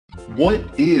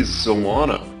What is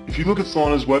Solana? If you look at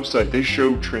Solana's website, they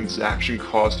show transaction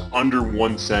cost under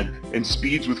 1 cent and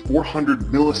speeds with 400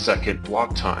 millisecond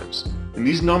block times. And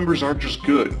these numbers aren't just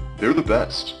good, they're the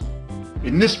best.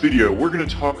 In this video, we're going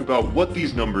to talk about what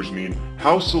these numbers mean,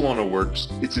 how Solana works,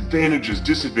 its advantages,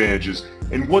 disadvantages,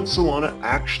 and what Solana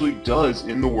actually does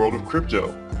in the world of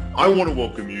crypto. I want to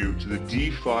welcome you to the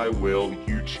DeFi Whale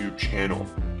YouTube channel.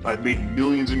 I've made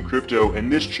millions in crypto,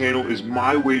 and this channel is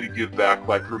my way to give back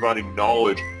by providing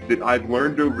knowledge that I've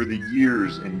learned over the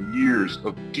years and years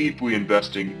of deeply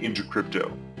investing into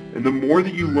crypto. And the more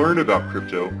that you learn about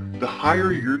crypto, the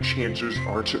higher your chances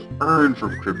are to earn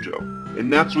from crypto.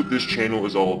 And that's what this channel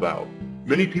is all about.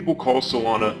 Many people call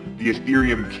Solana the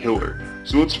Ethereum killer.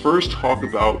 So let's first talk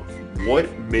about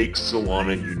what makes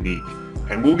Solana unique.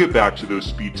 And we'll get back to those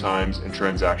speed times and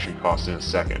transaction costs in a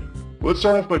second. Let's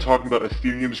start off by talking about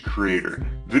Ethereum's creator,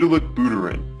 Vitalik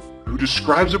Buterin, who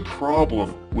describes a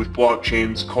problem with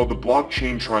blockchains called the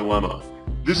blockchain trilemma.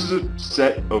 This is a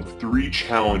set of 3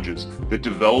 challenges that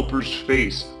developers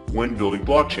face when building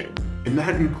blockchain. And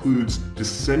that includes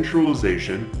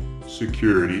decentralization,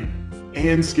 security,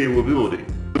 and scalability.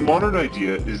 The modern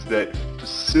idea is that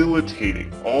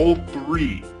facilitating all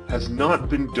 3 has not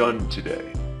been done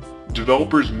today.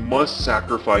 Developers must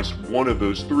sacrifice one of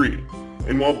those 3.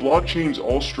 And while blockchains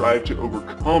all strive to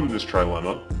overcome this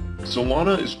trilemma,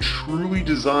 Solana is truly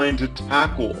designed to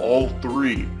tackle all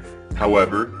 3.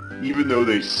 However, even though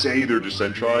they say they're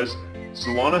decentralized,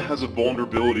 Solana has a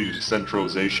vulnerability to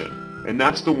decentralization, and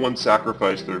that's the one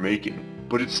sacrifice they're making.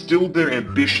 But it's still their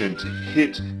ambition to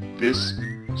hit this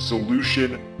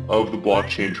solution of the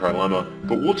blockchain trilemma,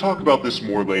 but we'll talk about this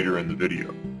more later in the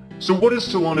video. So what does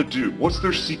Solana do? What's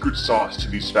their secret sauce to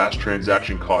these fast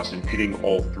transaction costs and hitting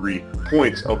all 3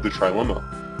 points of the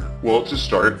trilemma? Well, to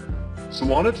start,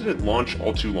 Solana didn't launch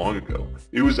all too long ago.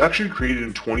 It was actually created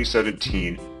in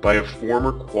 2017 by a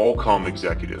former Qualcomm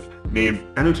executive named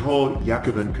Anatol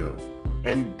Yakovenko.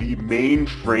 And the main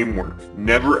framework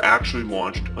never actually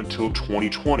launched until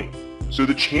 2020. So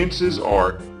the chances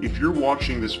are, if you're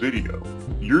watching this video,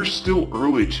 you're still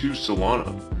early to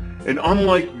Solana. And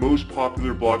unlike most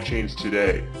popular blockchains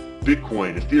today,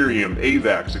 Bitcoin, Ethereum,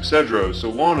 AVAX, etc.,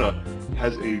 Solana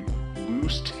has a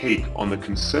loose take on the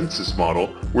consensus model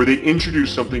where they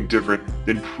introduce something different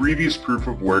than previous proof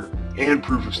of work and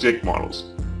proof of stake models.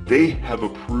 They have a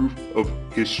proof of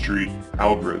history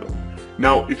algorithm.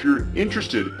 Now, if you're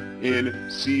interested in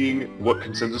seeing what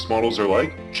consensus models are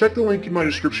like, check the link in my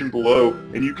description below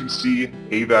and you can see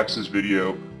AVAX's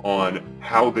video on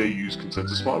how they use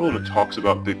consensus model, and it talks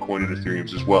about Bitcoin and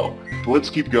Ethereum's as well. But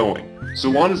let's keep going.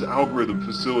 Solana's algorithm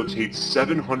facilitates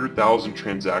 700,000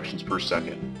 transactions per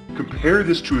second. Compare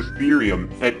this to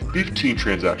Ethereum at 15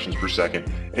 transactions per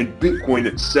second and Bitcoin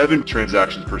at 7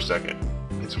 transactions per second.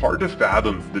 It's hard to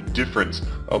fathom the difference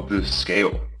of this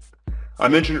scale. I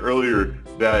mentioned earlier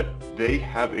that they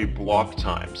have a block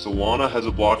time. Solana has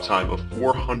a block time of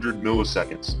 400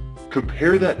 milliseconds.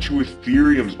 Compare that to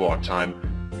Ethereum's block time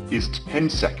is 10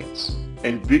 seconds,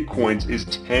 and Bitcoin's is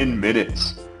 10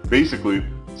 minutes. Basically,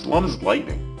 Solana's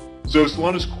lightning. So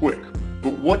Solana's quick,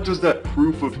 but what does that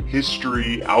proof of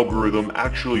history algorithm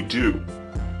actually do?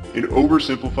 In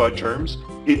oversimplified terms,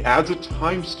 it adds a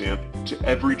timestamp to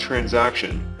every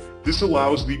transaction. This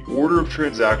allows the order of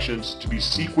transactions to be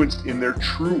sequenced in their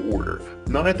true order,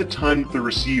 not at the time that they're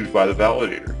received by the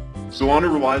validator.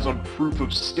 Solana relies on proof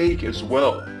of stake as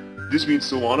well. This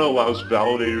means Solana allows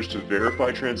validators to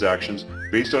verify transactions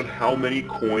based on how many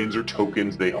coins or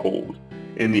tokens they hold.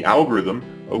 In the algorithm,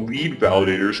 a lead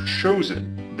validator is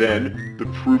chosen. Then, the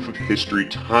proof of history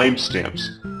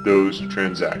timestamps those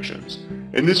transactions.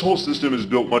 And this whole system is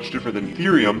built much different than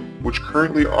Ethereum, which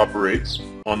currently operates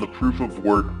on the proof of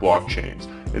work blockchains.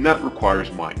 And that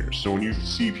requires miners. So when you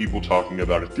see people talking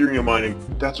about Ethereum mining,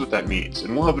 that's what that means.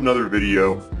 And we'll have another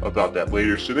video about that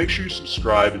later, so make sure you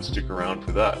subscribe and stick around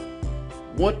for that.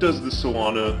 What does the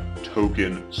Solana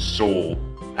token SOL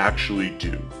actually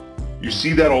do? You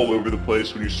see that all over the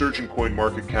place. When you search in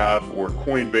CoinMarketCap or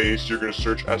Coinbase, you're going to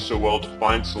search SOL to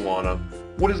find Solana.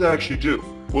 What does that actually do?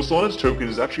 Well, Solana's token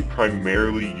is actually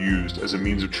primarily used as a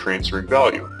means of transferring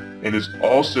value and is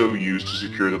also used to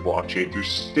secure the blockchain through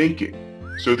staking.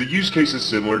 So the use case is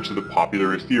similar to the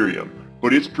popular Ethereum,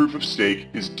 but its proof of stake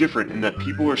is different in that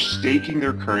people are staking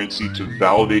their currency to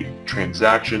validate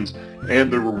transactions,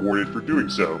 and they're rewarded for doing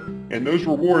so. And those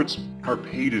rewards are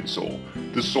paid in SOL.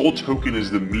 The SOL token is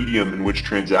the medium in which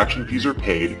transaction fees are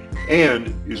paid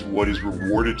and is what is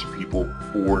rewarded to people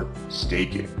for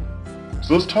staking.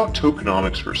 So let's talk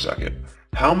tokenomics for a second.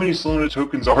 How many Solana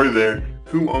tokens are there?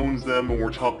 Who owns them when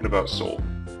we're talking about SOL?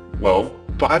 Well,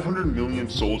 500 million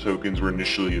SOL tokens were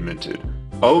initially minted.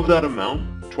 Of that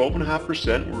amount,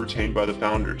 12.5% were retained by the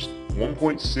founders,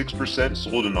 1.6%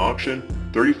 sold in auction,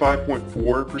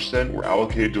 35.4% were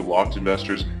allocated to locked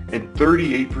investors, and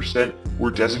 38%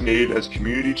 were designated as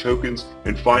community tokens,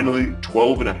 and finally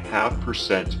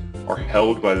 12.5% are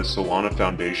held by the Solana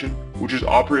Foundation, which is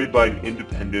operated by an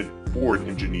independent board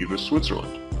in Geneva,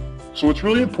 Switzerland. So what's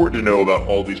really important to know about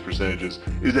all these percentages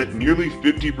is that nearly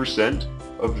 50%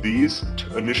 of these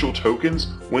initial tokens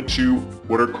went to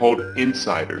what are called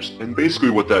insiders. And basically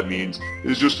what that means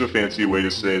is just a fancy way to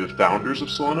say the founders of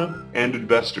Solana and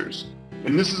investors.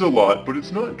 And this is a lot, but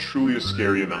it's not truly a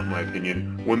scary amount in my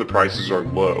opinion when the prices are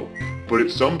low. But at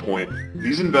some point,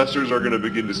 these investors are going to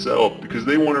begin to sell because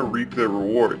they want to reap their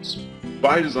rewards.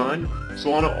 By design,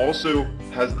 Solana also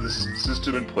has this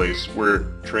system in place where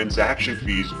transaction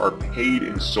fees are paid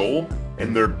in SOL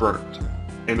and they're burnt,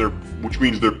 which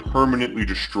means they're permanently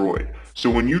destroyed. So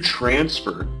when you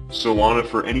transfer Solana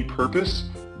for any purpose,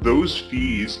 those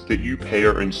fees that you pay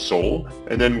are in SOL,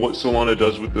 and then what Solana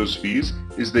does with those fees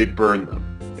is they burn them.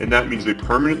 And that means they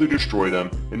permanently destroy them,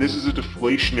 and this is a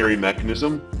deflationary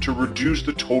mechanism to reduce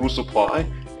the total supply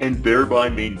and thereby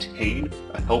maintain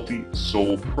a healthy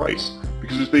SOL price.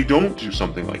 Because if they don't do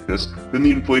something like this, then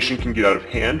the inflation can get out of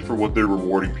hand for what they're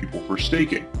rewarding people for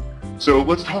staking. So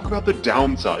let's talk about the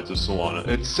downsides of Solana.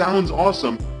 It sounds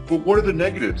awesome, but what are the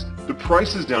negatives? The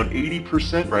price is down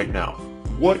 80% right now.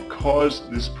 What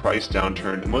caused this price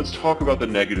downturn? And let's talk about the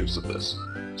negatives of this.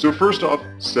 So first off,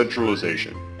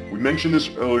 centralization. We mentioned this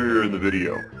earlier in the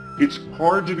video. It's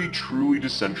hard to be truly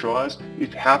decentralized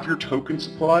if half your token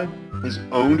supply is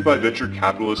owned by venture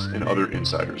capitalists and other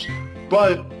insiders.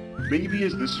 But maybe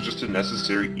this is just a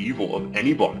necessary evil of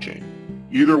any blockchain.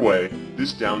 Either way,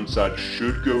 this downside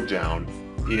should go down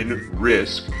in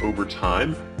risk over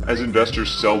time as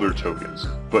investors sell their tokens.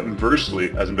 But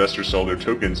inversely, as investors sell their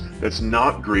tokens, that's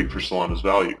not great for Solana's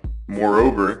value.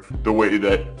 Moreover, the way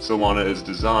that Solana is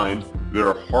designed, there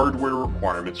are hardware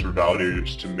requirements for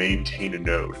validators to maintain a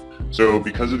node. So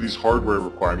because of these hardware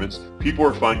requirements, people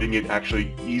are finding it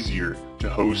actually easier to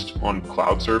host on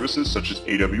cloud services such as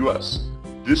AWS.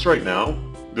 This right now,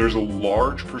 there's a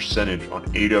large percentage on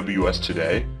AWS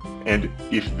today, and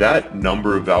if that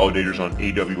number of validators on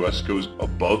AWS goes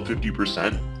above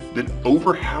 50%, then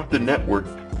over half the network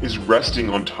is resting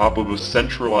on top of a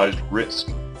centralized risk.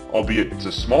 Albeit it's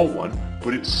a small one,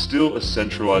 but it's still a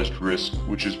centralized risk,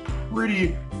 which is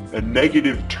pretty a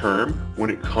negative term when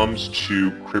it comes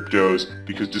to cryptos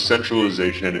because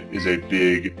decentralization is a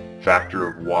big factor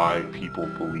of why people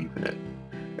believe in it.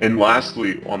 And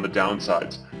lastly, on the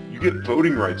downsides, you get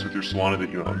voting rights with your Solana that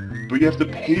you own, but you have to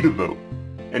pay to vote.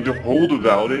 And to hold a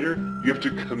validator, you have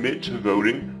to commit to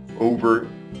voting over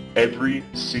every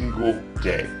single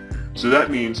day. So that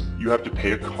means you have to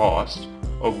pay a cost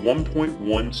of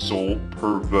 1.1 SOL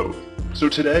per vote. So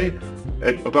today,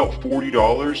 at about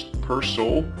 $40 per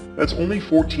SOL, that's only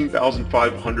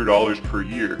 $14,500 per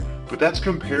year. But that's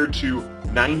compared to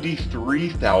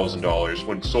 $93,000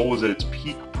 when SOL was at its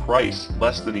peak price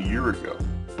less than a year ago.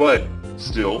 But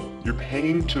still, you're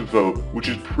paying to vote, which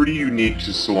is pretty unique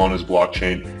to Solana's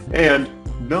blockchain and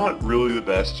not really the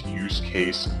best use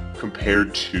case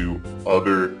compared to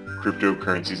other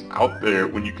cryptocurrencies out there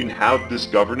when you can have this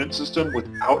governance system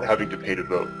without having to pay to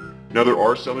vote. Now there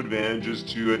are some advantages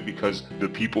to it because the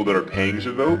people that are paying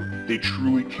to vote, they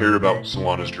truly care about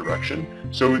Solana's direction.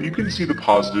 So you can see the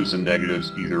positives and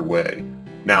negatives either way.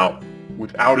 Now,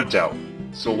 without a doubt,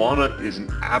 Solana is an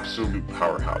absolute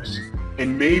powerhouse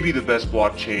and maybe the best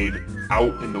blockchain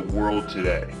out in the world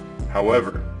today.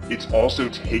 However, it's also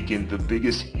taken the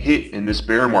biggest hit in this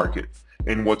bear market.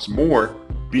 And what's more,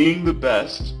 being the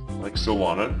best, like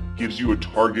Solana, gives you a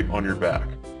target on your back.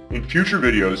 In future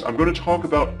videos, I'm going to talk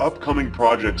about upcoming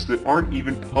projects that aren't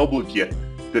even public yet,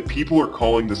 that people are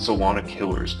calling the Solana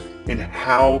killers, and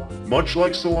how, much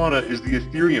like Solana, is the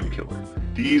Ethereum killer.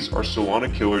 These are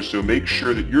Solana killers, so make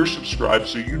sure that you're subscribed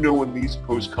so you know when these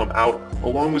posts come out,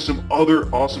 along with some other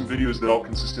awesome videos that I'll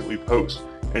consistently post.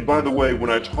 And by the way, when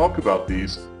I talk about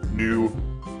these new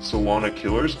Solana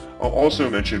killers, I'll also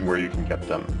mention where you can get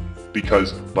them,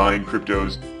 because buying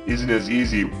cryptos isn't as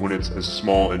easy when it's as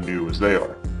small and new as they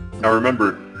are. Now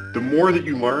remember, the more that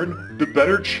you learn, the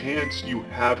better chance you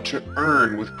have to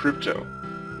earn with crypto.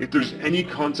 If there's any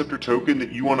concept or token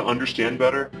that you want to understand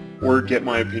better or get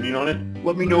my opinion on it,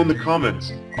 let me know in the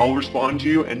comments. I'll respond to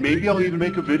you and maybe I'll even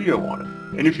make a video on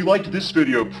it. And if you liked this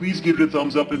video, please give it a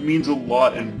thumbs up. It means a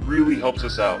lot and really helps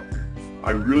us out.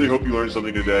 I really hope you learned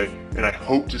something today, and I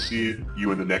hope to see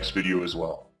you in the next video as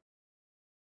well.